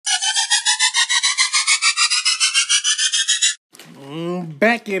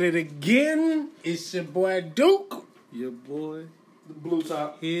Back at it again. It's your boy Duke. Your boy, The Blue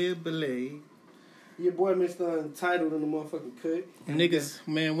Top. here belay. Your boy Mr. Untitled in the motherfucking cut. Niggas,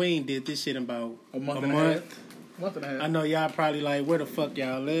 man, we ain't did this shit in about A month and a half. I know y'all probably like, where the fuck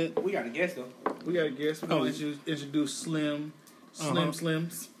y'all at? We got a guest though. We got a guest. We're going to introduce Slim.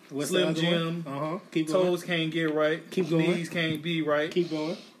 Slims. What's Slim the other Jim. one? Keep going. Toes can't get right. Keep going. Knees can't be right. Keep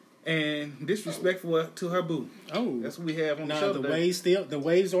going. And disrespectful to her boo. Oh. That's what we have on the Now show the today.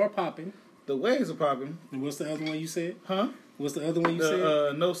 waves are popping. The waves are popping. And what's the other one you said? Huh? What's the other one you said?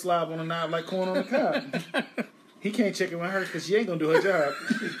 The no slob on the knob like corn on the cob. He can't check it with her because she ain't going to do her job.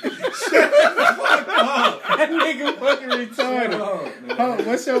 That nigga fucking retarded.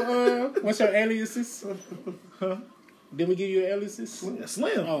 What's your aliases? Huh? Did we give you aliases?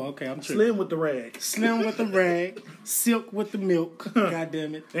 Slim. Oh, okay, I'm tripping. Slim with the rag. Slim with the rag, Silk with the milk. God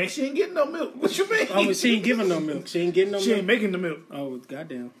damn it. And she ain't getting no milk. What you mean? Oh, but she ain't giving no milk. She ain't getting no She milk. ain't making the milk. Oh,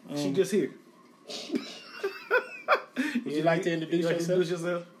 goddamn. She just here. Would you like to introduce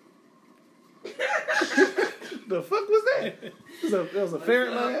yourself? The fuck was that? That was a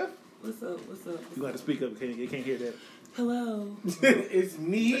ferret laugh? What's up? You got to speak up. You can't hear that. Hello. It's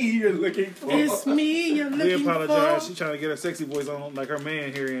me you're looking for. It's me you're We looking apologize. for. She's trying to get her sexy voice on like her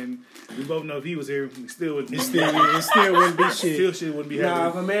man here, and we both know if he was here, we still wouldn't. It still wouldn't be shit. Still shit wouldn't be Nah,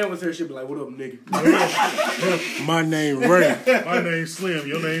 if happening. a man was here, she'd be like, "What up, nigga?" My name Ray. My name's Slim.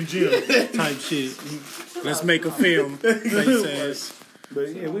 Your name Jim. Type shit. Let's make a film. Face ass. But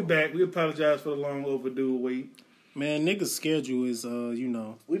yeah, we back. We apologize for the long overdue wait. Man, niggas' schedule is,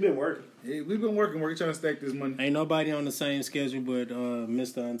 We've been working. Yeah, we've been working trying to stack this money. ain't nobody on the same schedule but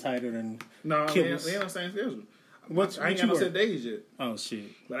Mr. Untitled and No, we Kibbles. ain't on the same schedule. What I ain't you got no work? set days yet. Oh shit.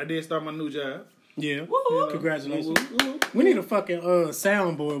 But I did start my new job. Yeah. Woo-hoo. Congratulations. Woo-hoo. We need a fucking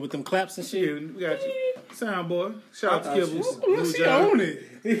soundboard with them claps and Yeah, shit. we got you. Sound boy. Shout out to I thought Kibbles. Look, New she job. own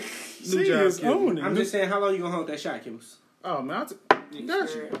it. New She job, is Kibbles. on it. I'm just saying, how long you gonna hold that shot, Kibbles? Oh, man.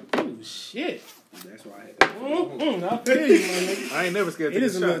 Got you. Oh shit. That's why I had that. I feel you, my nigga. I ain't never scared to It take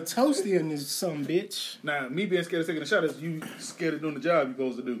is a a little shot. toasty in this some bitch. Nah, me being scared of taking a shot is you scared of doing the job you're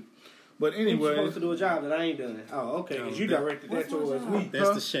supposed to do. But You're anyway, supposed to do a job that I ain't done. Oh, okay. Because you directed that What's my towards job? me. That's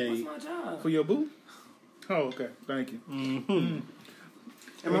Huh? the shade. What's my job? for your boo? Oh, okay. Thank you.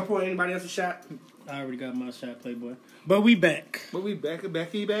 Am I pouring anybody else a shot? I already got my shot, Playboy. But we back. But we back.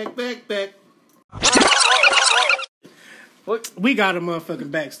 What? We got a motherfucking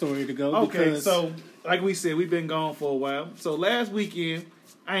backstory to go. Okay, because so like we said, we've been gone for a while. So last weekend,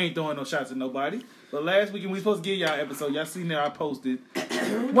 I ain't throwing no shots at nobody. But last weekend, we supposed to give y'all an episode. Y'all seen that I posted.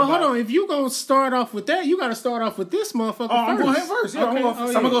 well, hold on. If you gonna start off with that, you got to start off with this motherfucker Oh, I'm first. going ahead first. Yeah, Okay.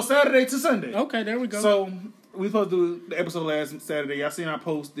 I'm gonna go Saturday to Sunday. Okay, there we go. So we supposed to do the episode last Saturday. Y'all seen I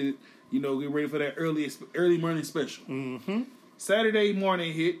posted. You know, get ready for that early morning special. Mm-hmm. Saturday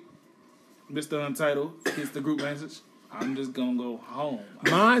morning hit. Mr. Untitled hits the group message. I'm just gonna go home.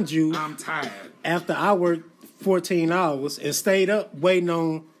 Mind you, I'm tired. after I worked 14 hours and stayed up waiting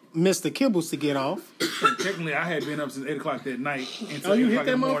on Mr. Kibbles to get off. Technically, I had been up since 8 o'clock that night. Until Oh, you 8 hit o'clock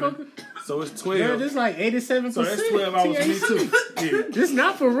that in the morning. motherfucker? So it's Girl, 12. this is like 87%. So that's 12 hours for me too. Yeah. This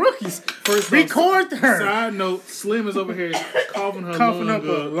not for rookies. First off, Record her. Side note: Slim is over here coughing her Coughing lung up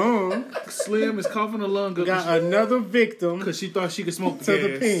a up. lung. Slim is coughing her lung up Got another victim because she thought she could smoke the to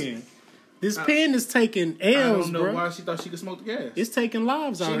gas. the pen. This pen is taking I L's, don't know bro. why she thought she could smoke the gas. It's taking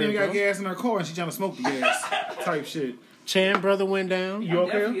lives She out ain't even here, got bro. gas in her car and she trying to smoke the gas type shit. Chan brother went down. You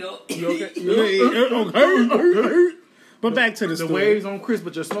okay? Definitely up. You okay? Okay. But back to the The story. waves on Chris,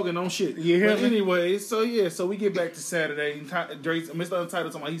 but you're smoking on shit. You hear but me? anyway, so we get back to Saturday. And Drake's, Mr. Untitled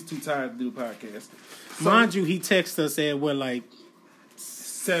talking about he's too tired to do the podcast. So, Mind you, he texted us at what, like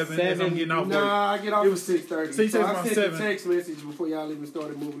 7 as I'm getting off work. Nah, I get off It at was- 6:30. so you said I around sent 7. the text message before y'all even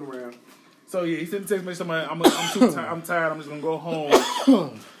started moving around. So yeah, he sent a text message. I'm too tired. I'm tired. I'm just gonna go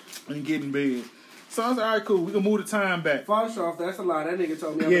home and get in bed. So I was like, all right, cool. We can move the time back. First off, that's a lie. That nigga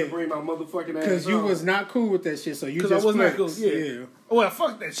told me I Yeah. had to bring my motherfucking ass because you home. was not cool with that shit, so you Because just I was not flexed. cool. Yeah. Well,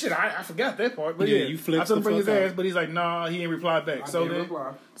 fuck that shit. I forgot that part. But Yeah, yeah, you flipped I told him the to bring his fuck out. ass, but he's like, nah, he ain't reply back. I So didn't then,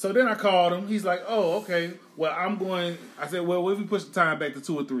 reply. so then I called him. He's like, oh, okay. Well, I'm going. I said, well, what if we push the time back to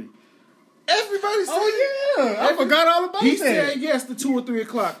 2 or 3? Everybody said, Oh yeah, I forgot all about He that. said yes to 2 or 3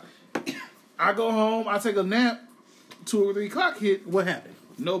 o'clock. I go home. I take a nap. 2 or 3 o'clock hit. What happened?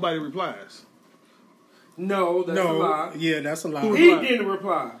 Nobody replies. No, that's a No, lie. yeah, that's a lie. Who- He didn't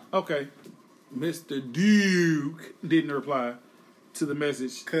reply. Okay. Mr. Duke didn't reply to the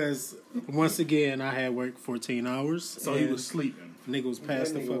message. Because once again, I had worked 14 hours, So he was sleeping. nigga was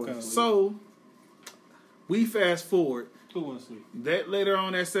passed the That nigga fuck was out. asleep. So we fast forward. Who was asleep? That later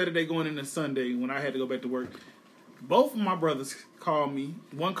on that Saturday going into Sunday when I had to go back to work, Both of my brothers called me.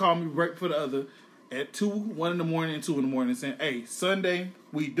 One called me right for the other at 1 in the morning and 2 in the morning saying, hey, Sunday,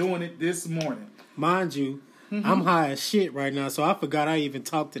 we doing it this morning. Mind you, I'm high as shit right now, so I forgot I even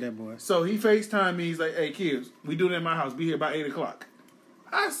talked to that boy. So he FaceTimed me. He's like, hey, kids, we doing it at my house. Be here by 8 o'clock.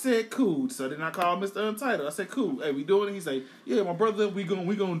 I said, cool. So then I called Mr. Untitled. I said, cool. Hey, we doing it? He said, yeah, my brother, we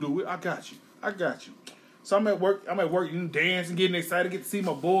gonna do it. I got you. So I'm at work, you dancing, getting excited, get to see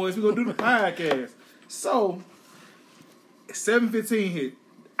my boys. We gonna do the podcast. So 7:15 hit.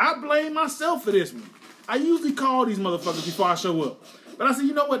 I blame myself for this one. I usually call these motherfuckers before I show up. But I said,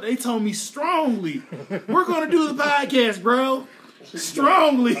 you know what? They told me strongly, we're going to do the podcast, bro.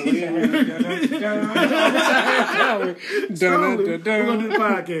 Strongly. Strongly. We're going to do the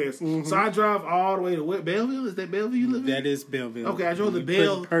podcast. Mm-hmm. So I drive all the way to Belleville? Is that Belleville you live in? That is Belleville. Okay, I drove to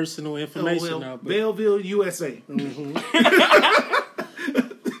Belleville. Personal information out. Belleville, USA. Mm-hmm.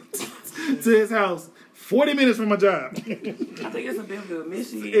 To his house. 40 minutes from my job. I think it's in Belleville,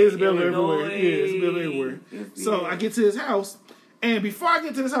 Michigan. It's Belleville everywhere. Yeah, it's Belleville everywhere. So I get to his house, and before I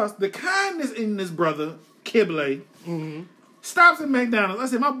get to his house, the kindness in this brother, Kibley, stops at McDonald's. I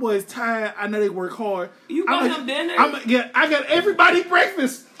said, my boy's tired. I know they work hard. You got him dinner? I got everybody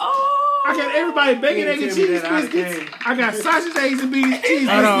breakfast. Oh. I got everybody bacon, egg, and cheese biscuits. I got sausage, eggs, and beans, cheese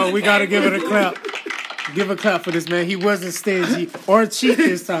Hold on, biscuits. we got to give it a clap. Give a clap for this man. He wasn't stingy or cheap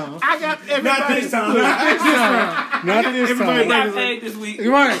this time. I got everybody. Not this time. He got paid this week.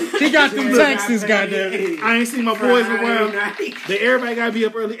 Right. He got them taxes, goddamn. I ain't seen my boys in a while. Everybody got to be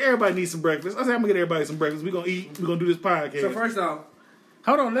up early. Everybody needs some breakfast. I said, I'm going to get everybody some breakfast. We're going to eat. We're going to do this podcast. So first off,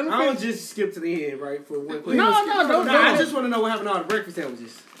 hold on. Let me I don't just skip to the end, right? For one quick. No, I just want to know what happened to all the breakfast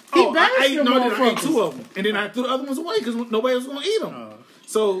sandwiches. I ate 2 of them. And then I threw the other ones away because nobody was going to eat them.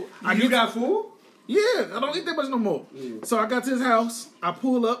 So You got full? Yeah, I don't eat that much no more. So I got to his house. I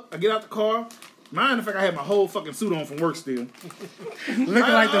pull up. I get out the car. Mind the fact I had my whole fucking suit on from work still. Looking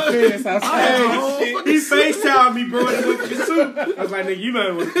like the feds outside. He FaceTimed me, bro, and looked at your suit. I was like, nigga, you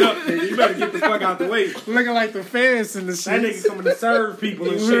better duck, nigga. You better get the fuck out the way. Looking like the feds in the shit. That nigga coming to serve people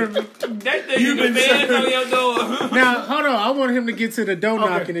and shit. That thing you been fans on your door. Now, hold on. I want him to get to the door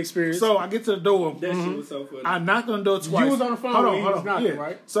knocking experience. So I get to the door. That shit was so funny. I knocked on the door twice. You was on the phone when he was knocking,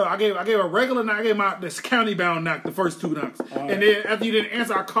 right? So I gave a regular knock. I gave this county bound knock, the first 2 knocks. And then after you didn't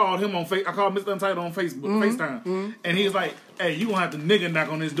answer, I called him on I called Mr. Untitled on Facebook. FaceTime. And he's like, hey, you gonna have to nigga knock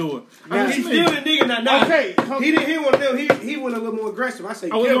on this door. He's still a nigga knock. Okay. He went a little more aggressive. I say,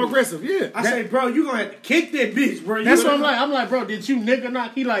 I was more aggressive, yeah. I say, bro, you gonna have to kick that bitch, bro. That's what I'm like. I'm like, bro, did you nigga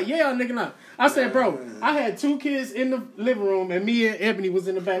knock? He like, yeah, I nigga knock. I said, bro, I had 2 kids in the living room and me and Ebony was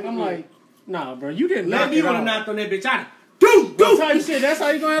in the back. I'm like, nah, bro, you didn't knock. Let me would have knocked on that bitch. That's how you said. That's how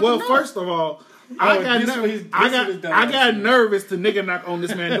you gonna have to knock. Well, first of all, I got nervous to nigga knock on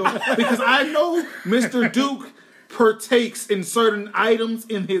this man's door because I know Mr. Duke partakes in certain items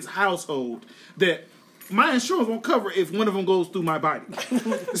in his household that my insurance won't cover if one of them goes through my body.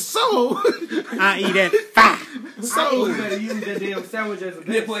 So I eat that fat. So you better use that damn sandwich as a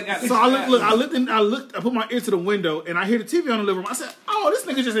bit. So I put my ear to the window and I hear the TV on the living room. I said, oh, this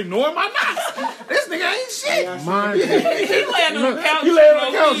nigga just ignoring my knocks. This nigga ain't shit. He laying on the couch. You laying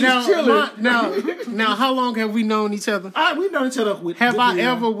on the couch Now, how long have we known each other? We've known each other with. Have I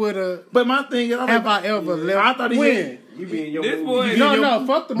ever would have? But my thing is, have I ever left? I thought he when? You be in your This movie. boy. No,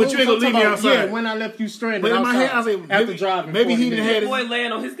 fuck the movie. But you ain't gonna leave me outside. Yeah, when I left you stranded. But in my head, I was like, after driving, maybe he didn't have This his. boy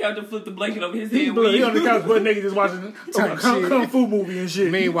laying on his couch and flipped the blanket over his head. He on the couch butt naked just watching a kung fu movie and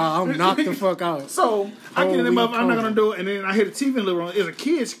shit. Meanwhile, I'm knocked the fuck out. So I get in the mother, I'm not gonna do it, and then I hear the TV in the living room. It's a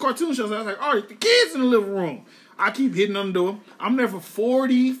kids cartoon show. So I was like, all right, the kids in the living room. I keep hitting on the door. I'm there for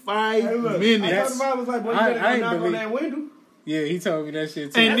 45 minutes. I thought was like, boy, you better knock on that window. Yeah, he told me that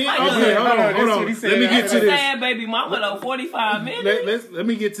shit too. And then, like okay, hold on. Let me get to this. Sad baby mama though, 45 minutes. Let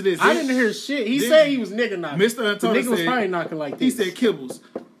me get to this. I didn't hear shit. He said he was nigga knocking. Mr. Untitled nigga was probably knocking like this. He said, Kibbles,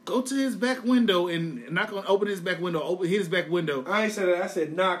 go to his back window and knock on, open his back window, hit his back window. I ain't said that. I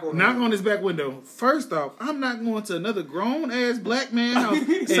said knock on his back window. First off, I'm not going to another grown ass black man house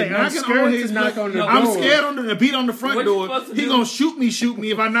and I'm scared to knock on the door. I'm scared to beat on the front What door. you supposed to He do? gonna shoot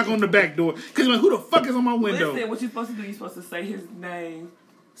me if I knock on the back door. Cause like, who the fuck is on my window? Listen, what you supposed to do? You supposed to say his name.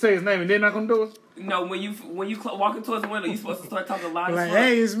 Say his name and then knock on the doors. No, when you walking towards the window, you supposed to start talking loud like, as fuck.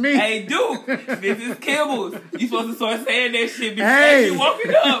 hey, it's me. Hey, Duke, this is Kibbles. You supposed to start saying that shit before Hey. you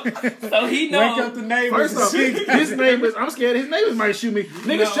walking up, so he know. Wake up the neighbors. First off, his neighbors, I'm scared his neighbors might shoot me.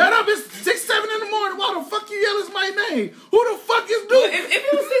 Nigga, shut up. It's 6, 7 in the morning. Why the fuck you yelling my name? Who the fuck is But Duke? if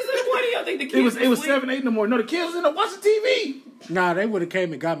it was 6 in the morning, I think the kids. It was 7, 8 in the morning. No, the kids was in there watching TV. Nah, they would have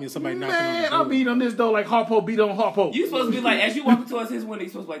came and got me if somebody knocking on the Man, door. I'll beat on this door like Harpo beat on Harpo. You supposed to be like, as you walking towards his window,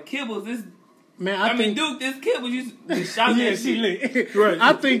 you supposed to be like, Kibbles, this Man, I mean, Duke, this kid was used to shout yeah, that she shit. lit. Right.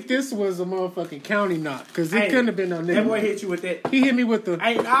 I think this was a motherfucking county knock because it Hey, couldn't have been no That boy nigga. hit you with that. He hit me with the.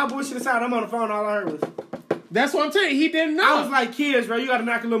 Hey, all bullshit aside, I'm on the phone. All I heard was, That's what I'm telling you. He didn't know. I was like, kids, bro, you gotta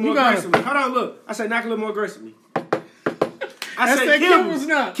knock a little more You gotta- aggressively. Hold on, look. I said, knock a little more aggressively. I That's said, that Kim, Kim's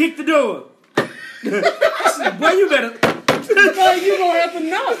knock. kick the door. I said, boy, you better. Like, you gonna have to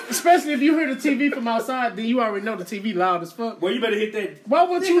knock, especially if you hear the TV from outside. Then you already know the TV loud as fuck. Boy, you better hit that. Why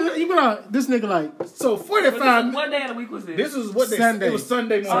would you? You be like, this nigga like. So 45. What day of the week was this? This is what they. Sunday. It was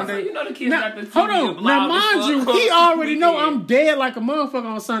Sunday Oh, morning. so you know the kids Now, got the TV hold on. up Now, loud as mind you, fuck. he already know Weekend. I'm dead like a motherfucker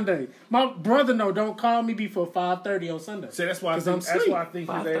on Sunday. My brother know don't call me before 5:30 on Sunday. See, that's why I 'Cause think. I'm That's asleep. why I think.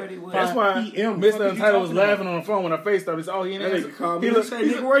 5:30 what? That's why 5 PM. Mr. What the fuck Untitled you was talking laughing on the phone when I FaceTime. He said, "Oh, he ain't That answer." nigga called me He and looked. say,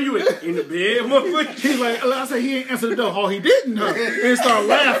 nigga, where you at? In the bed, motherfucker. He's like, I said he ain't answered the door. Oh, he didn't. Huh? And start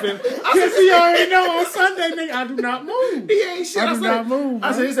laughing. I Cause he already know on Sunday, nigga, I do not move. He ain't shit. I do not move, I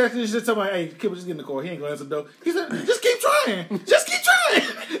bro. said, he said, just tell me, hey, Kip, just get in the car. He ain't gonna answer the door. He said, just keep trying. Just keep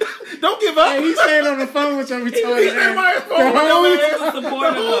trying. Don't give up. Hey, he staying on the phone with your He retarded said, ass. my The phone. whole The time.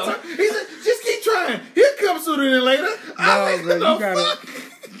 Supportive whole of. time. He said, just keep trying. He'll come sooner than later. I No, said, bro, you the gotta.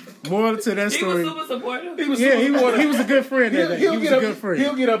 fuck? Moral to that He was story. super supportive. He was Yeah, super- he was a good friend that day. He was get a up, good friend.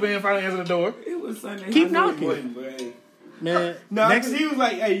 He'll get up and finally answer the door. It was Sunday. Keep I knocking. Boy, Man, nah, next because he was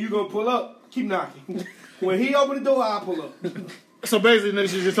like, hey, you gonna pull up? Keep knocking. When he opened the door, I'll pull up. So basically,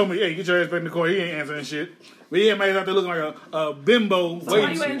 niggas just told me, hey, get your ass back in the car. He ain't answering shit. But he ain't made out there looking like a bimbo. So why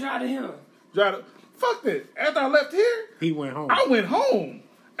waiting you ain't shit. drive to him? Drive to- Fuck that. After I left here, he went home. I went home.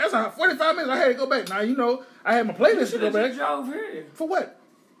 That's 45 minutes. I had to go back. Now, you know, I had my playlist to go You back. drove here. For what?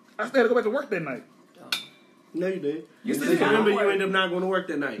 I still had to go back to work that night. No, you did. You Just still got remember, you work. ended up not going to work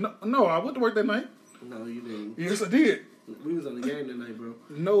that night. No, I went to work that night. No, you didn't. Yes, I did. We was on the game that night, bro.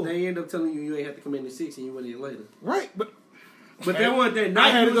 No. They end up telling you ain't have to come in at 6 and you went in later. Right, but But that wasn't that night. I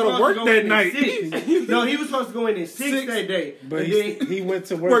had He to go was to supposed work that in at night. 6. No, he was supposed to go in at 6 that day. But And then, he went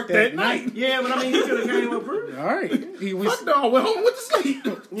to work work that night. yeah, but I mean, he could have came up early. All right. He was. Fuck no, I went home and went to sleep.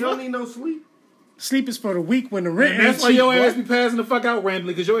 You don't need no sleep. Sleep is for the weak when the rent And that's ain't why cheap, your boy. ass be passing the fuck out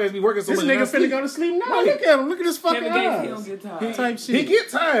randomly, because your ass be working so This much. nigga finna go to sleep now. Right. Look at him. Look at his fucking Kevin Gates, he don't eyes. get tired. Type shit. He get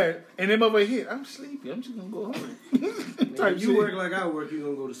tired, and then motherfucker hit. I'm sleepy. I'm just gonna go home. Type If you shit. work like I work, you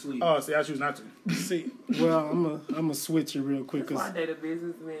going to go to sleep. Oh, see, I choose not to. See, well, I'm gonna switch it real quick. That's why I 'Cause date a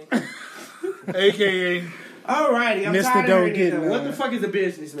businessman. AKA, Alrighty, I'm Mr. tired Don't of hearing Get this. None. What the fuck is a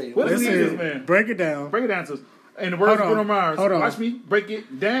businessman? What is listen, a businessman? break it down. Break it down to us. In the words of Hold on. Bruno Mars, Hold on. watch me break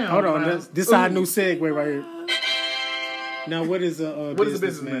it down. Hold on, Miles. this is our Ooh. new segue right here. Now, what is a What is a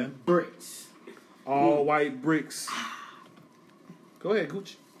businessman? Bricks. All white bricks. Go ahead,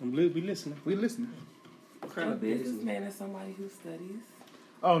 Gooch. We listening. We listening. What kind A of business? businessman is somebody who studies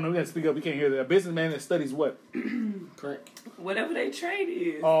Oh no, we gotta speak up. We can't hear that. A businessman that studies what? Crack. whatever they trade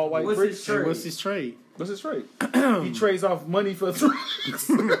is. All white What's bricks. his trade? What's his trade? What's his trade? He trades off money for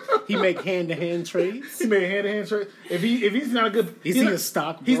drugs. He make hand-to-hand trades. He made hand-to-hand trade. If he's not a good, Is he's he not, a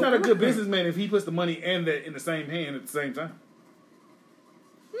stock He's not a broker? good businessman if he puts the money and that in the same hand at the same time.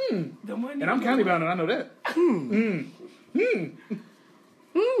 The money. And I'm county bound, and I know that.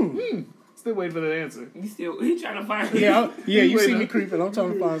 Still waiting for that answer. You still, he trying to find Yeah, you Wait, see no. me creeping. I'm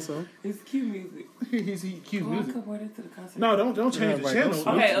trying to find some. It's cute music. He cues Oh, I music. could wear that to the concert. No, don't change the right, channel.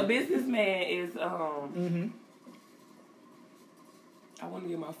 don't- Okay, a businessman is Mm-hmm. I want to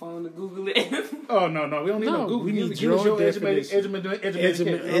get my phone to Google it. Oh no, we don't need no No, Google we need music. Give us your your educated definition.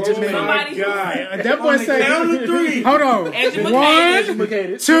 educated. Somebody who- That boy the say. count of 3. Hold on. Educated. 1,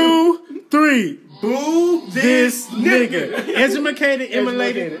 Educated. 2, 3. Boo This nigga. Educated,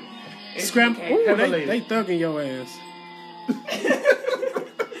 emulated, Educated. scrambled. Ooh, Emulated. they thugging your ass.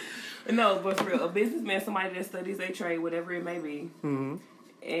 No, but for real, a businessman, somebody that studies their trade, whatever it may be, Mm-hmm.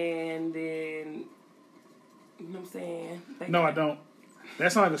 and then you know what I'm saying? No, I don't.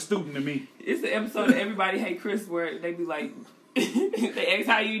 That sounds like a student to me. It's the episode of Everybody Hate Chris where they be like, they ask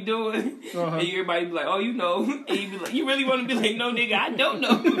how you doing, Uh-huh. and everybody be like, oh, you know, and you be like, you really want to be like, no, nigga, I don't know.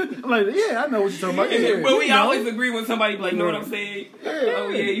 I'm like, yeah, I know what you're talking about. Yeah, But we you know. always agree when somebody be like, know what I'm saying? Yeah, Oh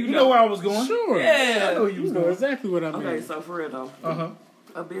yeah, you know where I was going. Sure. Yeah. I know you You was know going. exactly what I mean. Okay, so for real though, Uh-huh.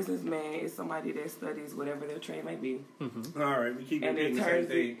 a businessman is somebody that studies whatever their trade may be, Alright, we keep and it repeating the same turns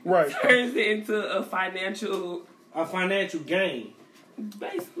thing. Right. turns it into a financial, A financial gain.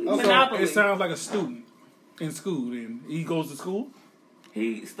 basically Okay. monopoly. It sounds like a student in school. Then he goes to school.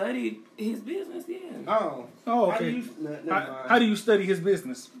 He studied his business, yeah. Oh. Oh, How do okay. you, never How mind. do you study his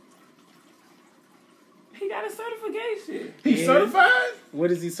business? He got a certification. He's Yeah. certified What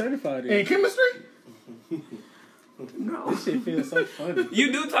is he certified in? in chemistry. No. This shit feels so funny.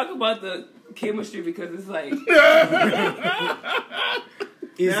 You do talk about the chemistry because it's like,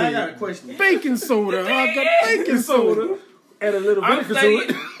 Is Now I got a it question. baking soda? I got baking soda. Add a little vinegar to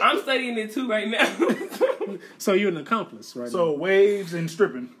it. I'm studying it too right now. So you're an accomplice, right? So waves and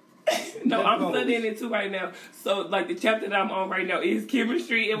stripping. No, I'm studying it too right now. So, like, the chapter that I'm on right now is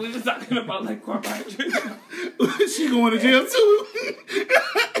chemistry, and we was talking about, like, carbohydrates. She going to jail too.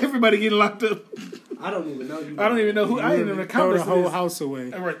 Everybody getting locked up. I don't even know you. I don't even know who. I ain't even Throw accomplice the whole this. house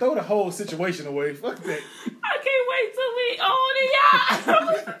away. All right, throw the whole situation away. Fuck that. I can't wait till we own it,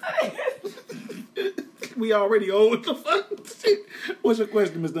 y'all. We already old. What the fuck? Shit. What's your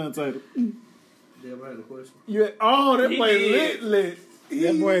question, Mr. Untitled? Damn, I had a question. You had, that He boy did. lit.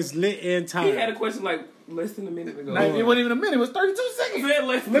 That boy is lit and He had a tired. question, like, less than a minute ago. Nah, it wasn't even a minute. It was 32 seconds. Man,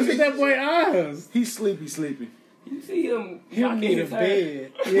 less than Look at that boy eyes. He's sleepy. You see him He knocking need a his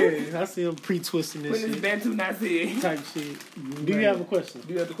head. bed. Yeah, I see him pre-twisting this Putting his shit. Bantu knots in. Type shit. Do you have a question?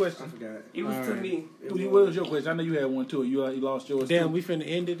 Do you have the I question? forgot. It was to Alright. me. What was your question? I know you had one too. You lost yours Damn, too. we finna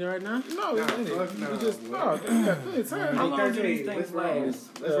end it right now? No, Nah, it ain't. fuck no, We just boy. we got plenty of time. How long do 13, these things let's roll.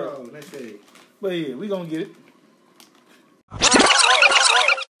 last? Let's roll. Let's say. But yeah, we gonna get it.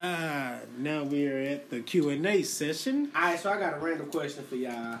 Now we are at the Q&A session. Alright, so I got a random question for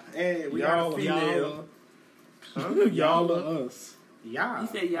y'all. And we Y'all- got a female. Y'all or us? Y'all. He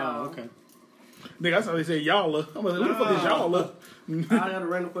said y'all. Oh, okay. Nigga, I saw they say y'all. I'm like, who the fuck is y'all? I got a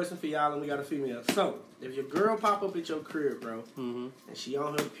random question for y'all, and we got a female. So, if your girl pop up at your crib, bro, Mm-hmm. and she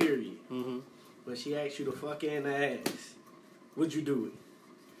on her period, Mm-hmm. but she asks you to fuck her in the ass, would you do it?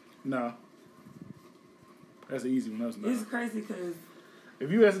 No. That's an easy one. That's It's not. crazy because,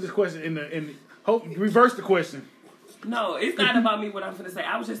 If you answer this question hope reverse the question. no, it's not about me what I'm finna say.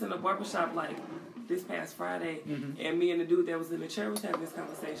 I was just in a barbershop, like, this past Friday, and me and the dude that was in the chair was having this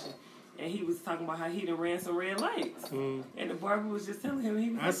conversation. And he was talking about how he done ran some red lights. Mm. And the barber was just telling him he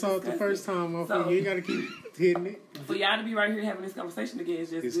was I saw it the disgusted. first time, motherfucker. So- You ain't gotta keep hitting it. For y'all to be right here having this conversation again is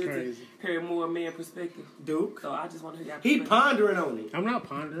just It's good crazy. to hear more man perspective. Duke? So I just want to hear y'all He perspective. pondering on it. I'm not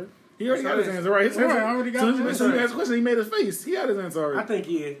pondering. He already got his answer right. Right, I already got So my you answer. asked a question, he made his face. He had his answer I already. think,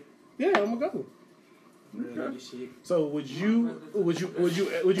 yeah. Yeah, I'm gonna go. Really, shit. So would you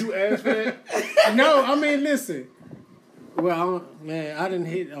ask for that? No, I mean, listen. Well, I didn't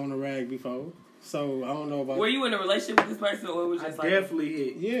hit on a rag before, so I don't know about. Were you in a relationship with this person or was it I just like, definitely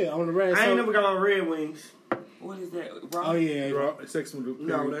hit. Yeah, on the rag. I so- ain't never got on Red Wings. what is that? Raw? Oh yeah. Sex with the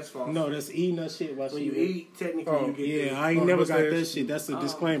No, that's false. No, that's eating that shit while When she you eat, technically Oh, you get Yeah, the- I ain't Oh, never what's got that? that shit. That's a Oh.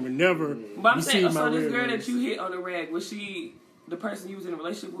 disclaimer. Never. But I'm You saying, see so my this red girl rings. that you hit on the rag, was she the person you was in a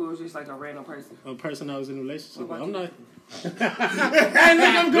relationship with or was just like a random person? A person I was in a relationship What with. about I'm you? not. Hey,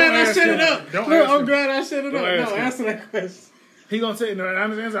 look, I'm glad I ask shut him. it up. Don't Look, ask I'm him. glad I shut it Don't up. ask No, him. answer that question. He gonna say no.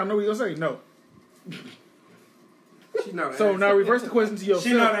 Honest answer. I know what he gonna say. No. She know the So answer. now reverse the question to yourself.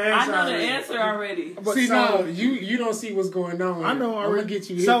 She know the answer. I know the already. answer already. But See, so- no, you don't see what's going on. I know I'm gonna already. get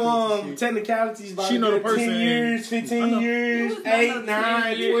you. So, hit technicalities about She know the good person 10 and- years, I 15 know. years, It was not 8, no 9,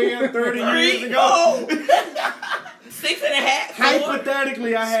 10 years. 12, 30 years ago. 6.5.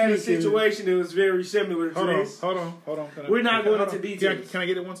 Hypothetically, I had a Speaking- situation that was very similar to Hold on. this. Can I- We're not going hold into on. details. Can I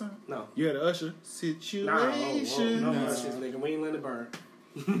get it one time? No. You had an usher situation. Nah, no Nah. shit, nigga. We ain't letting it burn.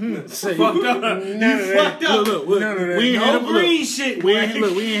 Say, Fucked up. None You of that. fucked up. Look. None of that. We ain't had No him. green shit, We boy.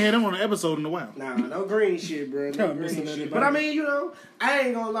 ain't had him on an episode in a while. Nah, no green shit, bro. No I'm green missing shit. that But I mean, you know, I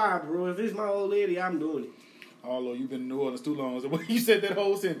ain't gonna lie, bro. If it's my old lady, I'm doing it. Although you've been in New Orleans too long, so you said that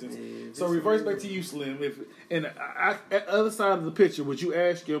whole sentence. Yeah, So this reverse is- back to you, Slim. If and at the other side of the picture, would you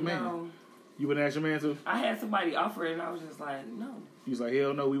ask your man? No. You would ask your man too? I had somebody offer it and I was just like, no. He was like,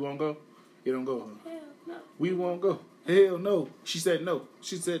 hell no, we won't go. You don't go. Hell no. We won't go. Hell no. She said no.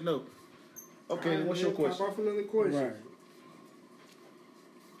 She said no. Okay, then what's your question? Pop off another question. Right.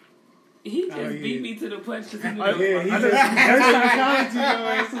 He just Oh, yeah. beat me to the punch because he knew I- Yeah, he I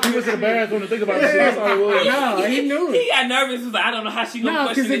just He went to the bathroom to think about this. That's all it was. No, he knew He it. got nervous. He was like, I don't know how she gonna No,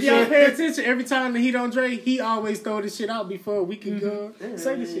 question because if this y'all shit. pay attention, every time that he don't drink, he always throw the shit out before we can go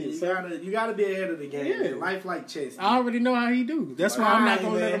say the shit. You So gotta be ahead of the game. Yeah. Man. Life like chess. I already know how he do. That's why I'm not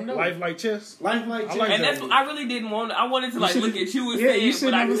gonna let him know. Life like chess. Life like I chess. like And that. that's what I really didn't want. I wanted to like should've- look at you and Yeah, say you it, should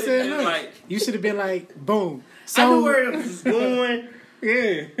but I never couldn't. said It's nothing. like, You should have been like, boom. I knew So where it was going.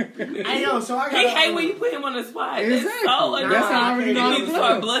 yeah, Hey, yo, so I got he hate when you put him on the spot. Exactly. That's so annoying. That's how I already know And how he to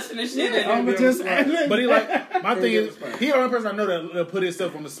start play. blushing and shit. yeah, and I'ma just. But he like my thing is he the only person I know that put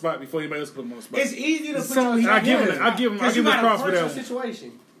himself on the spot before anybody else put him on the spot. It's easy to put So yourself I give him in. I give him Because you his gotta props for approach that your one.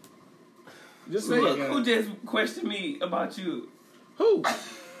 situation. Just say Look it. who just questioned me about you. Who?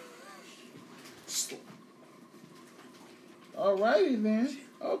 Alrighty then.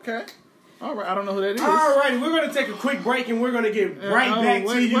 Okay. All right. I don't know who that is. Alrighty, we're gonna take a quick break and we're gonna get right back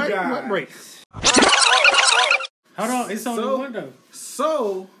to you guys. What break? Hold on, it's only one though.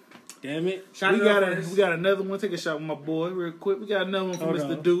 So Damn it. Shot we it got up first. we got another one. Take a shot with my boy real quick. We got another one from Hold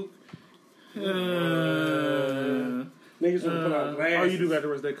Mr. on. Duke. Niggas wanna put out glasses. Oh, you do got the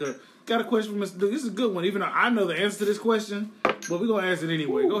rest of that cup. Got a question from Mr. Duke. This is a good one, even though I know the answer to this question, but we're gonna ask it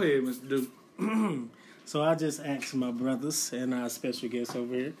anyway. Go ahead, Mr. Duke. So I just asked my brothers and our special guest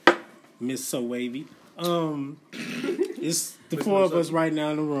over here, Miss So Wavy. It's the four of us right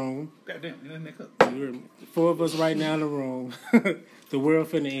now in the room. Goddamn, you didn't make up. You heard me? Four of us right now in the room. The world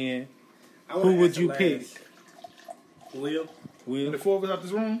finna end. I wanna Who would ask you the pick? last. Will? Will? The four of us out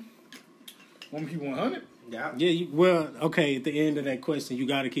this room. Want me to keep 100? Yeah. Yeah, well, okay, at the end of that question, you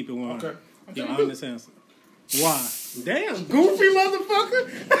gotta keep it 100. Okay. Your honest answer. Why? Damn, goofy motherfucker!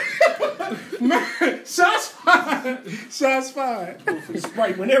 Man, shots fired! Shots fired.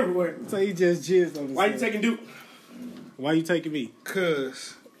 Sprite went everywhere. So he just jizzed on the Why you taking Duke? Why you taking me?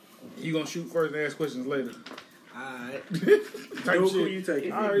 Cause you gonna shoot first and ask questions later. Alright. Type Duke, who shit. you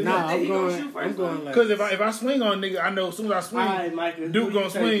taking? I already Nah, know. He gonna shoot first, I'm going like Cause if I swing on a nigga, I know as soon as I swing, Alright, Micah. Duke who gonna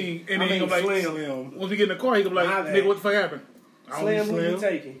you taking? swing, and then he gonna be like, Slim. once we get in the car, he gonna be like, My bad. nigga, what the fuck happened? I don't Slim, who you Slim.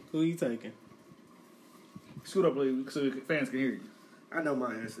 taking? Who you taking? Scoot up, please, so the fans can hear you. I know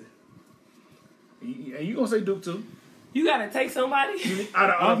my answer. And you gonna say Duke too? You gotta take somebody. Out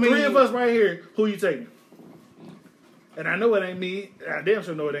of I mean- three of us right here, who you taking? And I know it ain't me. I damn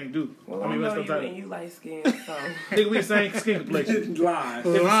sure know it ain't Duke. Well, I mean, know Mr. you Title. and you light skinned, so. Nigga, we the same skin complexion. Live.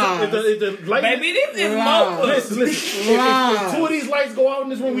 If the light, Baby, this is Wow. Mocha. listen. If two of these lights go out in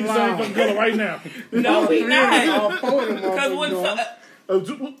this room, we the same Wow. fucking color right now. No, we not. All four of them Because when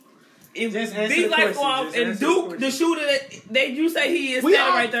motherfuckers if Just answer these the lights go question. off Just and answer the Duke, the question. shooter that you say he is We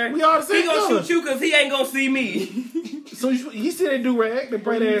standing all- right there, we all the same he gonna color. shoot you because he ain't gonna see me. So you see that do-rag, the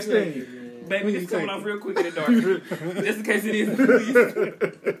bright ass thing. Baby, you this coming taking? off real quick in the dark. Just in case it is. Who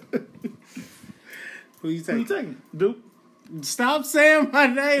you Who you taking? taking? Duke? Stop saying my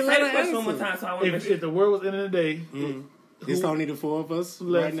name. Say Let the her question one more answer. time so I want to make sure. If the world was ending today, It's only the four of us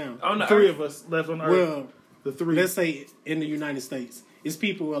left right now. On the three earth. of us left on Earth. Well, The three. let's say in the United States, it's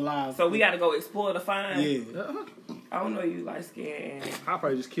people alive. So we gotta go explore to find. Yeah. Uh-huh. I don't know you light skinned. I'll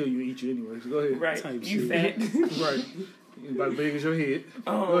probably just kill you and eat you anyway. So go ahead. Right. Type You shit. fat. Right. About as big as your head.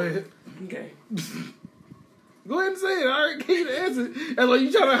 Go Oh, ahead. okay. Go ahead and say it. I already gave you the answer. That's why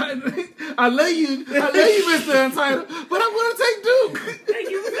you trying to. I love you, Mr. Untitled, but I'm gonna take Duke. Thank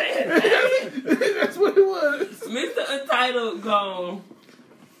you for saying that. That's what it was. Mr. Untitled gone.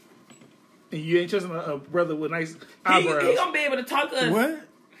 And you ain't trusting a brother with nice He eyebrows. gonna be able to talk to us. What?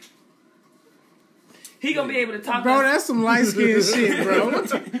 He gonna be able to talk Bro, to us. that's some light skinned shit, bro.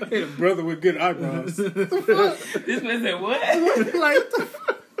 Hey, a brother with good eyebrows. This man said what? Like, the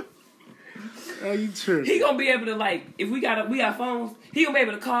fuck? Oh, you tripping. He gonna be able to, like, if we got phones, he gonna be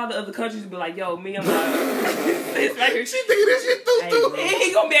able to call the other countries and be like, yo, me, I'm it's right here. She thinking this shit too. And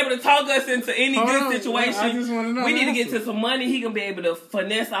he gonna be able to talk us into any Hold good on. situation. I just wanna know We the need to get answer. to some money. He gonna be able to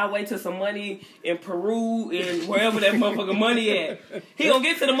finesse our way to some money in Peru and wherever that motherfucking money at. He gonna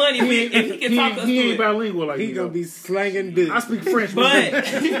get to the money if he can talk us He to ain't it. bilingual like He you. gonna though. be slanging dick. I speak French, But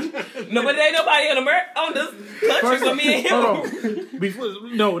no, but there ain't nobody in America on this country but me and him. Hold on. Before,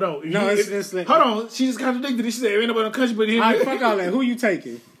 no. No, it's like- hold on. She just contradicted it. She said, ain't nobody in the country but him. All right, fuck all that. Who you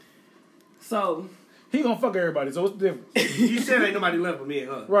taking? So He gonna fuck everybody, so what's the difference? You said ain't nobody left but me and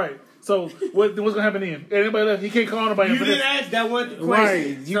her. Right. So what's gonna happen then? Ain't anybody left? He can't call nobody. You for didn't this. ask that one question.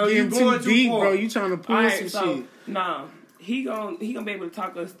 Right. You so getting going too deep, far. bro. You trying to pull all right, some shit. nah, he gonna be able to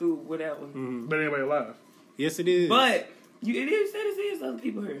talk us through whatever. But anybody alive. Yes, it is. But it is other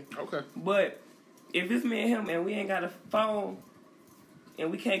people here. Okay. But if it's me and him and we ain't got a phone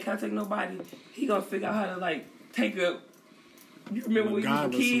and we can't contact nobody, he gonna figure out how to like take a. You remember when you was a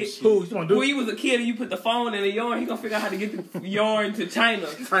MacGyver kid? some shit. Who? You want to do? When you was a kid and you put the phone in the yarn, he gonna figure out how to get the yarn to China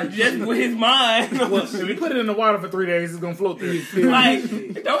just with his mind. Well, if you put it in the water for 3 days, it's gonna float there.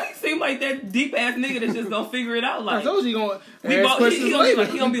 Like, don't he seem like that deep ass nigga that's just gonna figure it out? I Like, told you gonna we ask both, questions he gonna be later.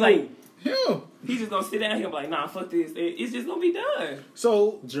 like, he gonna be like, Yeah. he just gonna sit down here and be like, nah, fuck this. It's just gonna be done.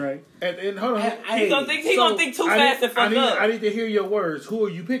 So Dre. and hold on. He gonna think too fast and fuck up. I need to hear your words. Who are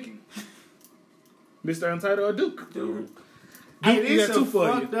you picking? Mr. Untitled or Duke? Dude. Duke, you It's got a two for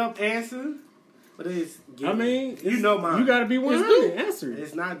you. fucked up answer, but it's. I mean, you know mine. You gotta be 100. Answer.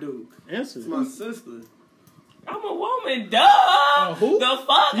 It's not Duke. Answer. It's my sister. I'm a woman, duh. who? The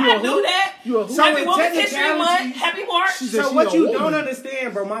fuck? You a I who? do that. You a who? So Happy in Women's History Month. technicality- Happy March. She said So she what a you woman. don't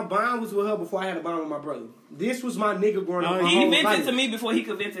understand, bro? My bond was with her before I had a bond with my brother. This was my nigga growing up. Oh, my He whole vented life. to me before he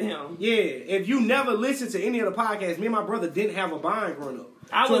could vent to him. Yeah, if you never listened to any of the podcasts, me and my brother didn't have a bond growing up.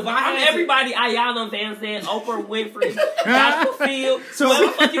 I'm if I had everybody. Ayala, Van Zandt, Oprah Winfrey, Gospel Field, whoever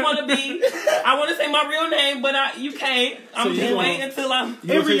the fuck you want to be. I want to say my real name, but you can't. I'm just waiting until I'm.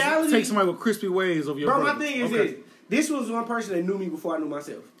 In reality, take somebody with crispy ways of your bro, brother. my thing is this was one person that knew me before I knew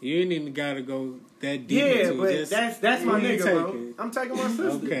myself. You ain't even gotta go that deep. Yeah, into but it. that's my nigga, bro. it. I'm taking my sister.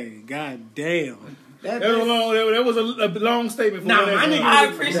 Okay, god damn. That was a long statement. For Nah, my nigga. I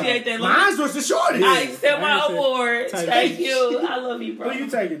appreciate that. Mine was the shortest. I accept my award. Thank you. I love you, bro. Who you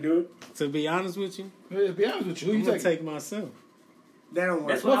taking, dude? To be honest with you, To be honest with you, who I'm you gonna taking? take myself. That don't work.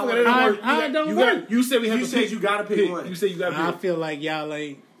 That's what I want. I don't work. You said we have You to said pick. you gotta pick one. You said you gotta I pick. feel like y'all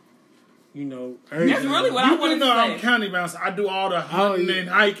ain't, urgent. That's really what I You wanted do to know I'm say. county bounce. I do all the hunting and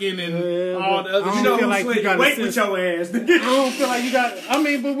hiking and all the other I shit. don't feel like you got a wait sense. with your ass. I don't feel like you got. I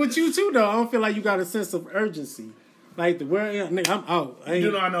mean, but with you too, though, I don't feel like you got a sense of urgency. Like the where, nigga, I'm out. I You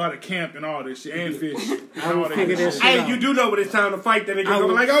know I know how to camp and all this shit and fish. I will figure that shit Hey, out. you do know when it's time to fight that nigga. I I'm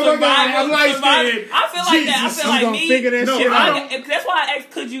will like, oh my god, I'm light skinned. I feel like that. I Jesus, feel you like gonna me. figure that shit out. That's why I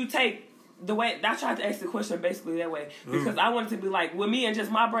asked, could you take the way I tried to ask the question basically that way because I wanted to be like with me and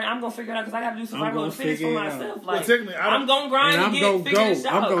just my brain. I'm gonna figure it out because I got to do survival and finish for figure it out. myself. Well, Like technically, I'm gonna grind And and I'm get gonna figure this go.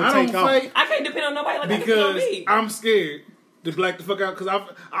 out. I'm gonna I don't take off. fight I can't depend on nobody like that. because It's me. I'm scared to black the fuck out. Because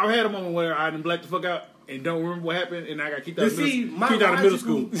I've had a moment where I didn't black the fuck out and don't remember what happened, and I got kicked out of middle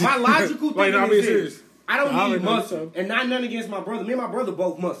school. My logical Like, thing no, I'm being is this. serious. I don't I need already know muscle, so. and not nothing against my brother. Me and my brother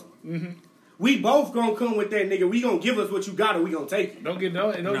both muscle. Mm-hmm. We both gonna come with that nigga. We gonna give us what you got, or we gonna take it. Don't I'm feed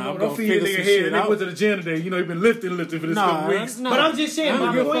your gonna nigga figure some head. shit And they out. went to the gym today. You know he been lifting for this couple weeks. No, But I'm just saying, I don't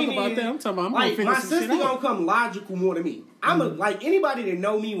my give a point fuck about is, that. I'm talking about I'm like, gonna my figure some sister shit gonna out. come logical more than me. I'm like anybody that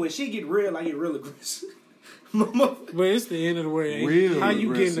know me when shit get real, I get real aggressive. But it's the end of the world. Real How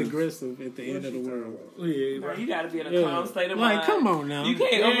you aggressive. getting aggressive at the end of the world? Yeah, Bro, you gotta be in a Yeah. calm state of mind. Like, come on now. You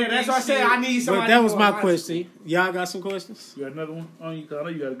can't. Yeah, overthink that's why I said shit. I need somebody. But that was more my logical. question. Y'all got some questions? You got another one? I know you got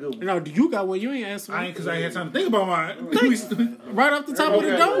a good one. No, do you got one? You ain't answering. I ain't because I ain't had time to think about mine. Right off the top of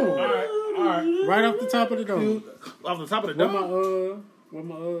the All dome. right. Right off the top of the dome. Dude, off the top of the dome. Where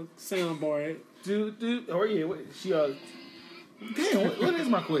my sound bar at? Dude. Oh yeah. She damn. What is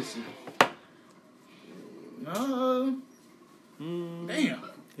my question? Damn.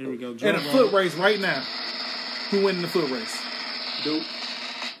 Here we go. In a foot race right now. Who winning the foot race? Dude,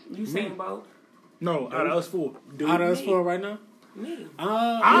 You saying both? No, out of us four. Out of us four right now? Me.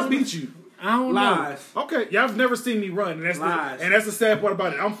 I beat you. I don't know. lies. Okay, y'all have never seen me run, and Lies. that's the sad part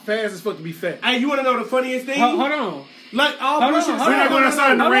about it. I'm fast as fuck to be fat. Hey, you wanna know the funniest thing? Hold on. Like all Hold on, bullshit. hold We're not going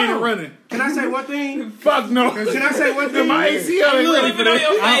outside in the Hold rain on. and running. Can I say one thing? Fuck no. Can I say one thing? My ACL ain't ready for Leave it on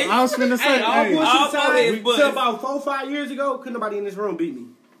your that. face. I was finna say, Hey, all hey, bullshit All four aside, his butts. till about 4-5 years ago, couldn't nobody in this room beat me.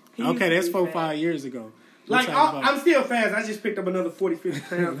 okay, that's He's 4-5 years ago. Like, talking about- I'm still fast. I just picked up another 40-50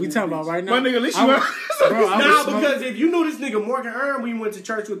 pounds. We talking about right now. My nigga, at least I you was- Bro, I was Nah, smoking- because if you knew this nigga Morgan Earn, we went to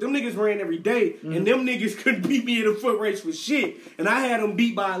church with, them niggas ran every day, and them niggas couldn't beat me in a foot race for shit. And I had them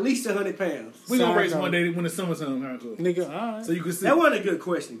beat by at least 100 pounds. We gonna race Sorry, one day when the summertime comes. Nigga, all right. So you can see. That wasn't a good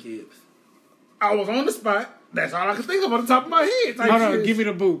question, kids. I was on the spot. That's all I could think of on the top of my head. Type Hold on, shit. give me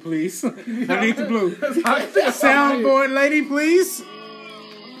the boot, please. I need the blue. That's all I could think of on my head. Soundboard lady, please.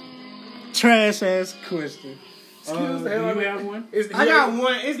 Trash ass question. Excuse the hell do out you of have me. one? I got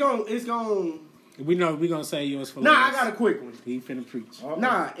one. It's going. We know we gonna say yours for Nah, I last. got a quick one. He finna preach.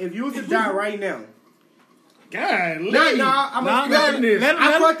 Nah, if you was to die right now. God, Nah, I'm Nah, gonna this.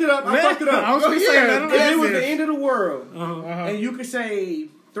 I fucked it up. I fucked it up. I was gonna say, let him If it answer was the this. end of the world, Uh-huh. and you could say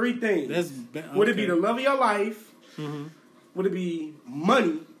 3 things, would it be the love of your life? Mm-hmm. Would it be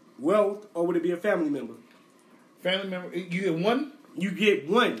money, wealth, or would it be a family member? family member? You get one? You get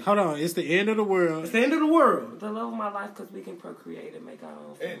one. Hold on, it's the end of the world. It's the end of the world. The love of my life because we can procreate and make our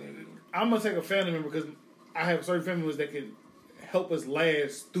own family. I'm gonna take a family member because I have certain family members that can help us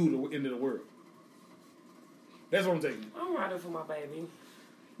last through the end of the world. That's what I'm taking. I'm riding for my baby.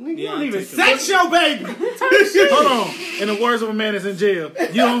 Nigga, you Yeah, don't I even take the sex your baby. Hold on. In the words of a man that's in jail,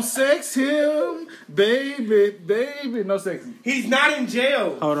 you don't sex him, baby. No sexing. He's not in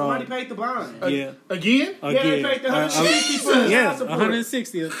jail. Hold on. Somebody paid the bond. Yeah. Again? Yeah, they paid the 160 for the Yeah, child support.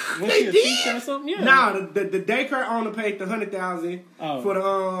 160. Was she a teacher or something? Yeah. Nah, the daycare owner paid the 100,000 Oh. for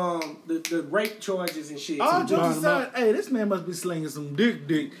the rape charges and shit. All So jokes Bond aside, hey, this man must be slinging some dick,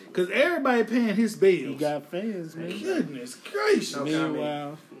 because everybody paying his bills. You got fans, man. Goodness gracious. No.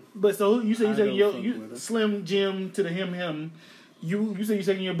 Meanwhile, But so you say I don't fuck you with her. Slim Jim to the him. You say you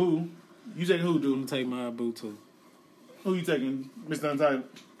taking your boo. You taking who, I'm dude? gonna take my boo too. Who you taking, Mr. Untitled?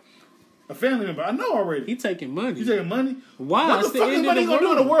 A family member. I know already. He taking money. You taking money? Why? What It's the the fuck is end of money the gonna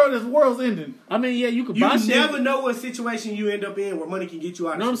do in the world if the world's ending? I mean, yeah, you could You buy shit. never know what situation you end up in where money can get you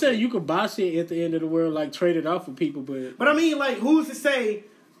out. No, of I'm some saying shit. you could buy shit at the end of the world, like trade it off with people, but But I mean, like, who's to say?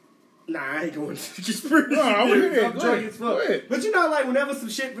 Nah, I ain't going to conspiracy. No, I wanna hear that. I'm Go drunk ahead. as Go fuck. ahead. But you know, like, whenever some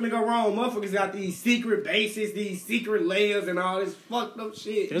shit finna go wrong, motherfuckers got these secret bases, these secret layers, and all this fucked up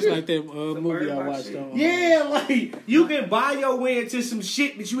shit. it's like that movie I Bird Box watched shit. on. Yeah, like, you can buy your way into some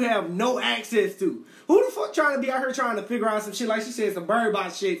shit that you have no access to. Who the fuck trying to be out here trying to figure out some shit, like she said, some bird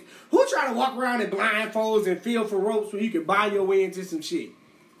box shit? Who trying to walk around in blindfolds and feel for ropes where you can buy your way into some shit?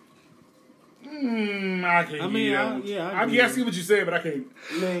 I can't. I mean, give you that I one. get I it. see what you said, but I can't.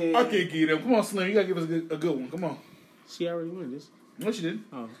 Man, I can't give them. Come on, Slim. You gotta give us a good one. Come on. She already won this. No, she didn't.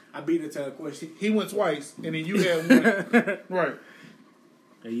 Oh, I beat her to a question. He went twice, and then you had one. Right.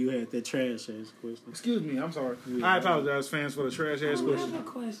 and you had that trash ass question. Excuse me. I'm sorry. Yeah. I apologize, fans, for the trash ass I have question. a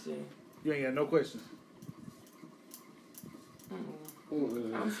question. You ain't got no questions.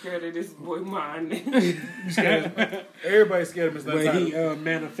 I'm scared of this boy mine. You scared? Everybody's scared of Mr. But he Untitled.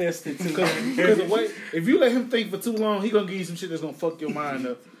 manifested to Because the way, if you let him think for too long, he gonna give you some shit that's gonna fuck your mind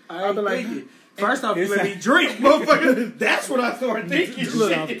up. I'll be like, First off, you It's let a- me drink, motherfucker. That's what I started thinking.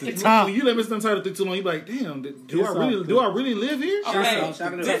 Look, off the Shit. top. when you let Mr. Untitled think too long, you be like, damn, It's do I really live here? Okay,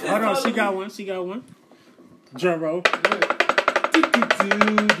 Shout it out. this is Hold on, she totally- got one. She got one. Drum roll.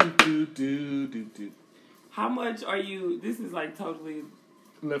 How much are you? This is like totally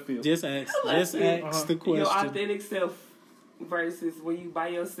Left field. Just ask. Let's Just see. ask the your question. authentic self versus when you by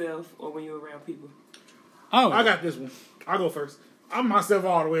yourself or when you're around people. Oh, I got this one. I'll go first. I'm myself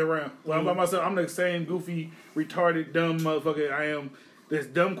all the way around. When I'm by myself, I'm the same goofy, retarded, dumb motherfucker I am. There's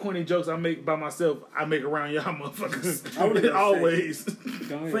dumb, corny jokes I make by myself, I make around y'all motherfuckers. I would've Always.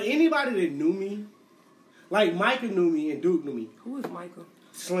 Go ahead. For anybody that knew me, like Micah knew me and Duke knew me. Who is Michael?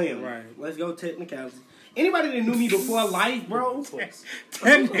 Slim. Right. Let's go technicality. Anybody that knew me before life, bro. That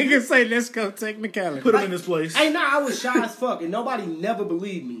nigga say, let's go technicality. Put him in his place. Hey, nah, I was shy as fuck, and nobody never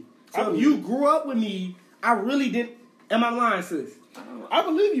believed me. So if you grew up with me, I really didn't. Am I lying, sis? I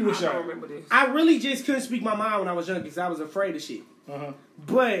believe you were I shy. don't remember this. I really just couldn't speak my mind when I was young because I was afraid of shit. Uh-huh.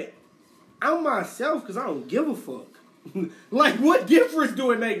 But I'm myself because I don't give a fuck. Like, what difference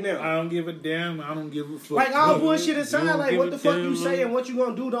do it make now? I don't give a damn. I don't give a fuck. Like, all You bullshit aside, don't like, give what a the fuck damn, you say man. and what you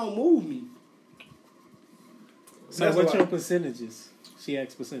gonna do don't move me. So That's what's why- your percentages? She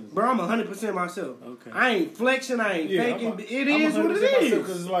asked percentages. Bro, I'm 100% myself. Okay. I ain't flexing, I ain't faking. It is what it is.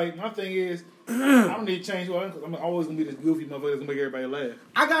 Because, like, my thing is, I don't need to change who I am because I'm always going to be this goofy motherfucker that's going to make everybody laugh.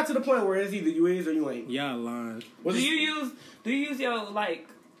 I got to the point where it's either you is or you ain't. Y'all lying. What's Do this- you use your like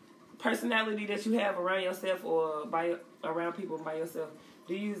personality that you have around yourself or around people by yourself?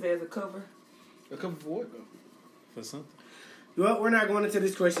 Do you use it as a cover? A cover for what, though? For something. Well, we're not going into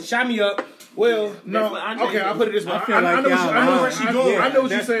this question. Shot me up. Well, no. what Andre Okay, did. I'll put it this way. I feel I like know what y'all I know lying. where she's going. Yeah, I know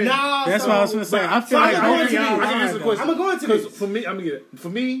what you're that- saying. Nah, That's so, what I was gonna say. I feel so like I'm gonna go into y'all this. I can answer the question. I'm gonna go into Because this. for me, I'm gonna get it. For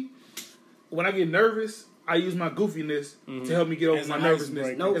me, when I get nervous, I use my goofiness to help me get over As my an nervousness.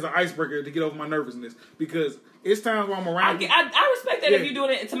 icebreaker. As an icebreaker to get over my nervousness. Because it's times when I'm I around. respect that if Yeah. you're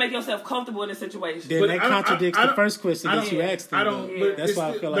doing it to make yourself comfortable in a situation. Then But that I don't- contradicts I the don't- first question I that don't- you asked them. I don't. Yeah. But That's it's why I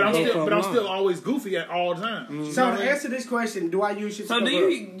still- feel but like I'm both still, of but I'm them still lying. always goofy at all times. So to answer this question, do I use shit to So do cover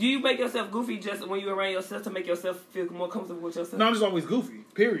up? you make yourself goofy just when you're around yourself to make yourself feel more comfortable with yourself? No, I'm just always goofy.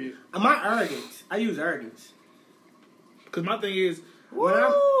 Period. My arrogance. I use arrogance. Because my thing is, Woo, when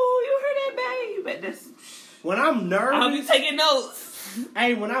I'm- you heard that, babe? You bet this. When I'm I hope you nervous, taking notes.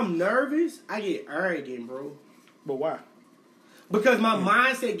 hey, when I'm nervous, I get arrogant, bro. but why? Because my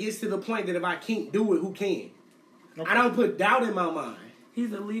mindset gets to the point that if I can't do it, who can? Okay. I don't put doubt in my mind.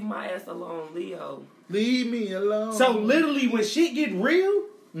 He's a leave my ass alone, Leo. Leave me alone. So literally, when shit get real,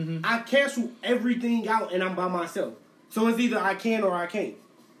 Mm-hmm. I cancel everything out and I'm by myself. So it's either I can or I can't.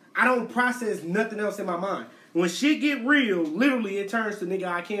 I don't process nothing else in my mind. When shit get real, literally it turns to nigga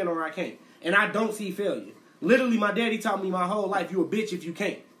I can or I can't. And I don't see failure. Literally, my daddy taught me my whole life, you a bitch if you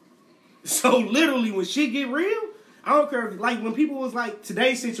can't. So literally, when shit get real, I don't care if, like, when people was like,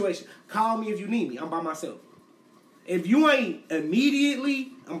 today's situation, call me if you need me, I'm by myself. If you ain't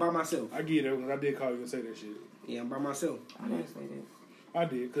immediately, I'm by myself. I get it. I did call you and say that shit. Yeah, I'm by myself. I didn't say that. I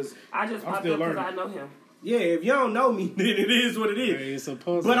did because I just I'm popped still up because learning. I know him. Yeah, if you don't know me, then it is what it is. Hey, it's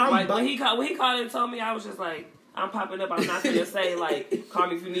supposed But to. I'm Like by- when he called and told me, I was just like, I'm popping up. I'm not gonna say like, call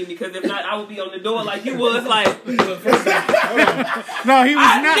me if you need me, because if not, I would be on the door like you was. Like, No, he was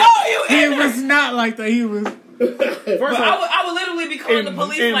I not. know you. He in was not like that. He was. first But off, I would literally be calling the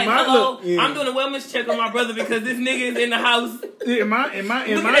police in like, my- hello, look, yeah. I'm doing a wellness check on my brother because this nigga is in the house in my looking my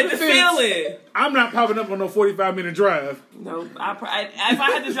at the defense, ceiling. I'm not popping up on no 45-minute drive. No, if I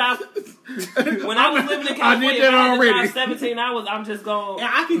had to drive When I was living in California, I did that if I had to already. drive 17 hours, I'm just going. And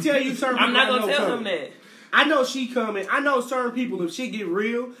I can tell you certain I'm people not I gonna know tell coming. them that. I know she coming. I know certain people, if shit get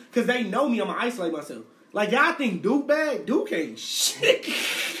real, because they know me, I'm going to isolate myself. Like, y'all think Duke bad? Duke ain't shit.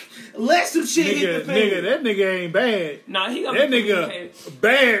 Let some shit hit the fan. Nigga, that nigga ain't bad. No, he gonna That communicate. nigga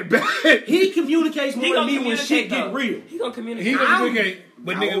bad. He communicates more He than gonna me when communicate shit though. get real. He gonna communicate. He gonna I'm- communicate.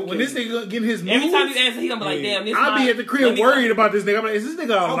 But nigga, when okay. this nigga getting his moves, Every time you answer, he gonna be like, "Damn, this." I'll be at the crib worried about this nigga. I'm like, is this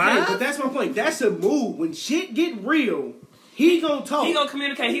nigga Okay, alive? but that's my point. That's a move. When shit get real, he gonna talk. He gonna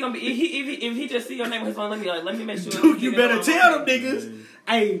communicate. He gonna be. If he just see your name on his phone, let me make sure. Dude, you get it better on. tell them niggas,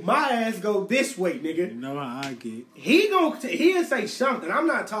 hey, my ass go this way, nigga. You know how I get. He'll say something. I'm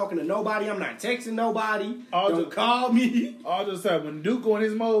not talking to nobody. I'm not texting nobody. Don't call me. All the time when Duke go in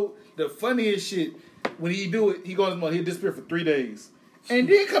his mode, the funniest shit when he do it, he goes in mode. He'll disappear for 3 days. And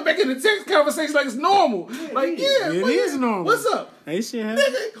then come back in the text conversation like it's normal. Like, yeah, It is normal. What's up? Hey, shit happen.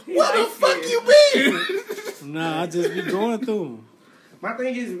 Nigga, where the fuck you been? Nah, I just be going through them. My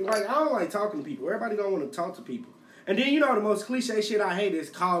thing is, like, I don't like talking to people. Everybody don't want to talk to people. And then, you know, the most cliche shit I hate is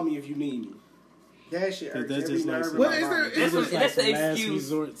call me if you need me. That shit hurts That's every just like nerve some- in What my is there- body. That's It's that's like the last excuse.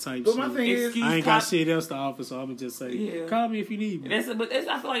 resort type But my shit. thing is, Excuse I ain't got cop- shit else to offer, so I'm gonna just say, Yeah. call me if you need me. I feel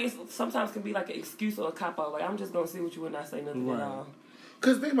like it's sometimes can be like an excuse or a cop out. Like I'm just gonna sit with you and not say nothing Right. at all.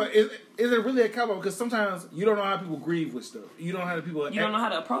 Because think about it, is it really a cop out? Because sometimes you don't know how people grieve with stuff. You don't know how the people You don't know how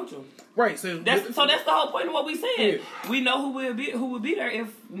to approach them. Right. So That's the whole point of what we saying. We know who would be there if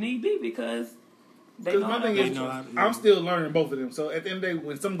need be because they know my how to thing approach is, know them. how to- I'm still learning both of them. So at the end of the day,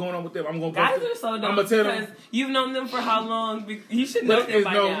 when something going on with them, I'm gonna Guys go. are so dumb I'm gonna tell because them. you've known them for how long? You should know But them it's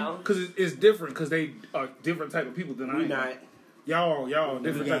by no, now. because it's different. Because they are different type of people than I We am. not. Y'all We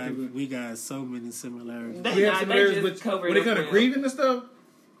different type of got, people. we got so many similarities. They We have not, some they areas, just but cover when it comes to up grieving and stuff,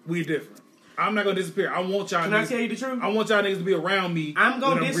 we different. I'm not gonna disappear. I want y'all. Can I niggas, tell you the truth? I want y'all niggas to be around me. I'm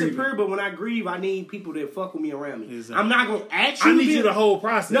gonna when disappear, grieving. but when I grieve, I need people that fuck with me around me. Exactly. I'm not gonna ask you. I need to you be the whole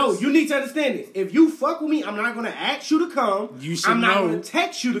process. No, you need to understand this. If you fuck with me, I'm not gonna ask you to come. You should I'm not know. gonna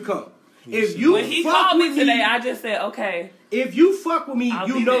text you to come. You If should you When he fuck called me with today, I just said, okay. if you fuck with me, I'll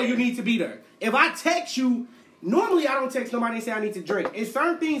you be know there. you need to be there. If I text you, normally I don't text nobody and say I need to drink. It's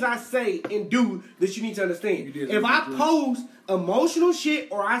certain things I say and do that you need to understand. You did If I drink. post emotional shit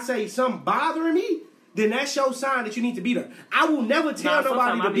or I say something bothering me, then that's your sign that you need to be there. I will never tell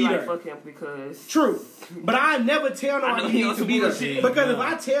nobody sometimes to I be like, there. fuck him because True. But I never tell I know nobody he you on need to some be there. bullshit. Because if No.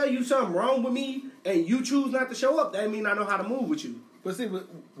 I tell you something wrong with me and you choose not to show up, that means I know how to move with you. But see,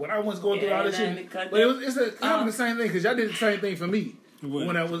 when I was going through all this Yeah, shit, cut but it's kind of the same thing because y'all did the same thing for me. What?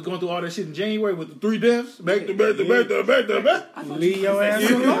 When I was going through all that shit in January with the 3 deaths, back to back to back to back to back. Leave your ass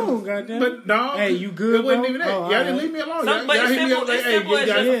alone, goddamn. But no, Hey, you good, It wasn't bro? even that. Oh, y'all alright. didn't leave me alone. Some, Y'all, but y'all it's hit me simple. up like, It's hey, simple as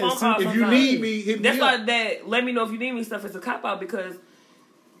y'all- just yeah, a phone it's call. simple. if you sometimes. need me, hit me That's up. why that let me know if you need me stuff is a cop out because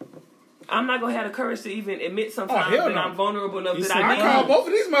I'm not gonna have the courage to even admit sometimes hell that no. I'm vulnerable enough It's that a I I need. called both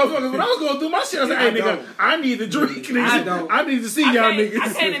of these motherfuckers when I was going through my shit. I said, I hey, nigga, don't. I need a drink. Nigga. I don't. I need to see I y'all can't, niggas.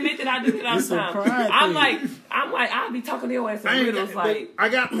 I can't admit that I do that all It's the a time. pride I'm like, I'll be talking to your ass I in ain't riddles got, like. I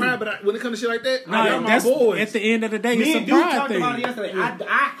got pride, but when it comes to shit like that, Nah, y'all my that's boys. at the end of the day. Me It's and a Duke pride talked about it thing. yesterday.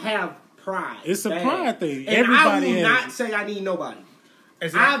 I have pride. It's a bad. pride thing. And Everybody I will has not it. say I need nobody.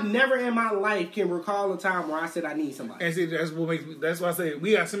 And see, I've never in my life can recall a time where I said I need somebody. and see, that's what makes me. That's why I say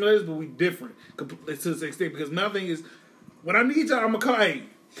we got similarities, but we different to the extent. Because my thing is, when I need y'all, I'm gonna call. Hey,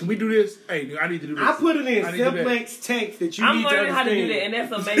 can we do this? Hey, nigga, I need to do this. I put it in I need to do that. simplex text that you I'm need to learning how to do understand. that,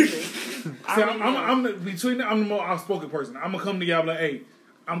 and that's amazing. See, I'm the more outspoken person. I'm gonna come to y'all like, hey,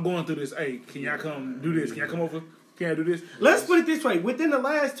 I'm going through this. Hey, can y'all come do this? Can y'all come over? Can y'all do this? Let's put it this way. Within the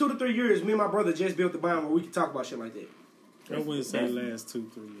last 2 to 3 years, me and my brother just built the bond where we can talk about shit like that. I wouldn't say the last 2-3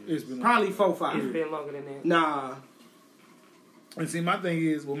 years. It's been Probably 4, It's 5. been longer than that. Nah. And see, my thing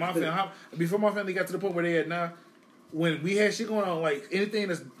is, with my family, before my family got to the point where they at now, when we had shit going on, like anything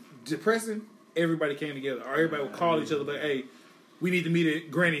that's depressing, everybody came together. Or everybody would call each other like, hey, we need to meet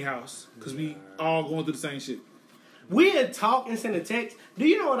at Granny house because we all going through the same shit. We had talked and sent a text. Do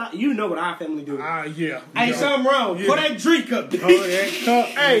you know what our family do? Yeah. Ain't something wrong. Yeah. Pour that drink up. Oh, that cup.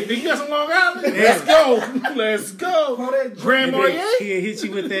 Hey, did you got some Long Island? Let's go. Let's go. Pour that Grand drink. Marnier? He'll hit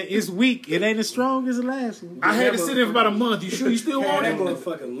you with that. It's weak. It ain't as strong as the last one. I had to sit there for about a month. You sure you still Man, want that it?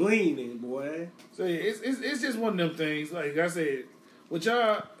 motherfucker leaning, boy. So yeah, it's just one of them things. Like I said, with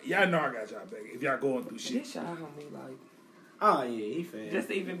y'all know I got y'all back. If y'all going through shit. This y'all homie, like, Oh, yeah, he fan. just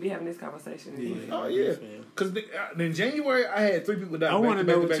to even be having this conversation. Yeah. Oh yeah, because in January I had 3 people die. I want to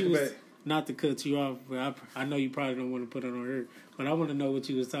back know to what back you to was. back. Not to cut you off, but I know you probably don't want to put it on her. But I want to know what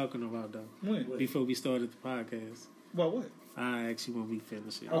you was talking about though When? before we started the podcast. About what? I actually when we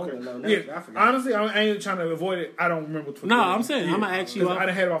finish it. Okay. No, Yeah, I forgot. honestly, I ain't trying to avoid it. I don't remember. No, I'm saying I'm gonna ask you. I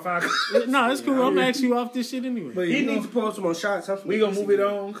done had about 5. No, it's cool. I'm gonna ask you off this shit anyway. But He you needs know, to post some more shots. we gonna move it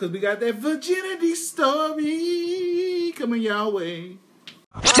on because we got that virginity story coming y'all way.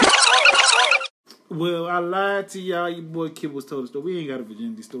 Well, I lied to y'all. Your boy Kid was told us that we ain't got a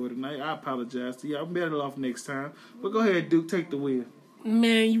virginity story tonight. I apologize to y'all. I'm better off next time. But go ahead, Duke. Take the wheel.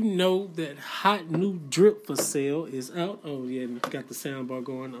 Man, you know that hot new drip for sale is out. Oh yeah, got the soundbar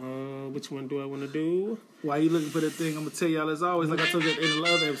going. Which one do I want to do? While you looking for that thing, I'm gonna tell y'all as always, like I told you at the end of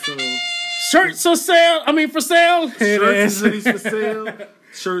the other episode. Shirts for sale. I mean for sale. Shirts and hoodies for sale.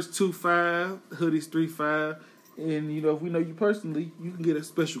 Shirts 2.5, hoodies 3.5. And you know, if we know you personally, you can get a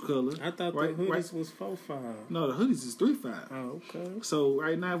special color. I thought right, the hoodies right? was 4.5. No, the hoodies is 3.5. Oh, okay. So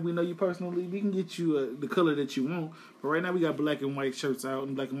right now, if we know you personally, we can get you the color that you want. But right now, we got black and white shirts out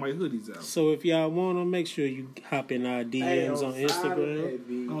and black and white hoodies out. So if y'all want to, make sure you hop in our DMs on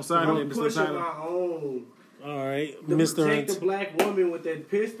Instagram. On side of I'm that, Mr. pushing Tyler. my own. All right, To Mr. protect the black woman with that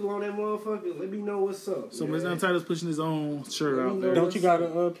pistol on that motherfucker. Let me know what's up. So man. Mr. Untitled pushing his own shirt Let me out know there. Don't you got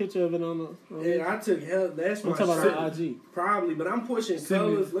a picture of it on the? Yeah, I took hell. That's I'm my talking shirt. about IG. Probably, but I'm pushing Send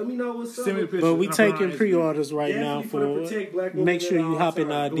me- colors. Let me know what's up. Send me the picture. But we I'll put it on taking Instagram. pre-orders right Definitely now for for to protect black women Make sure at you all hop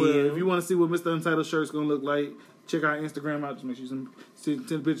in our times. Well, DM. if you want to see what Mr. Untitled shirt's gonna look like, check our Instagram out. Just make sure you send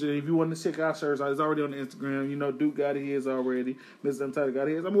the picture. If you want to check our shirts out, it's already on the Instagram. You know, Duke got his already. Mr. Untitled got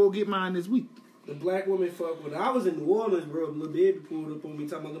his. I'm gonna go get mine this week. The black woman fuck with it. I was in New Orleans, bro. Little baby pulled up on me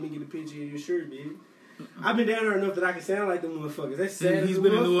talking about, let me get a picture of your shirt, baby. I've been down there enough that I can sound like them motherfuckers. That's sad. He's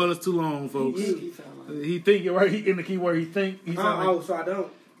been in New Orleans too long, folks. He think you're right. He in the key word. He think. He sound like, So I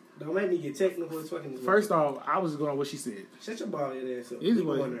don't. Don't make me get technical as fucking. first off, I was going on what she said. Shut your bald head ass up. You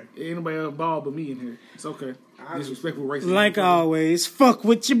go in Anyway, there. ain't nobody else bald but me in here. It's okay. Disrespectful racism. Like always, fuck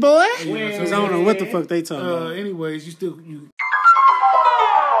with your boy. Yeah, Cause I don't know what the fuck they talking about. Anyways, you.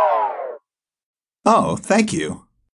 Oh, thank you.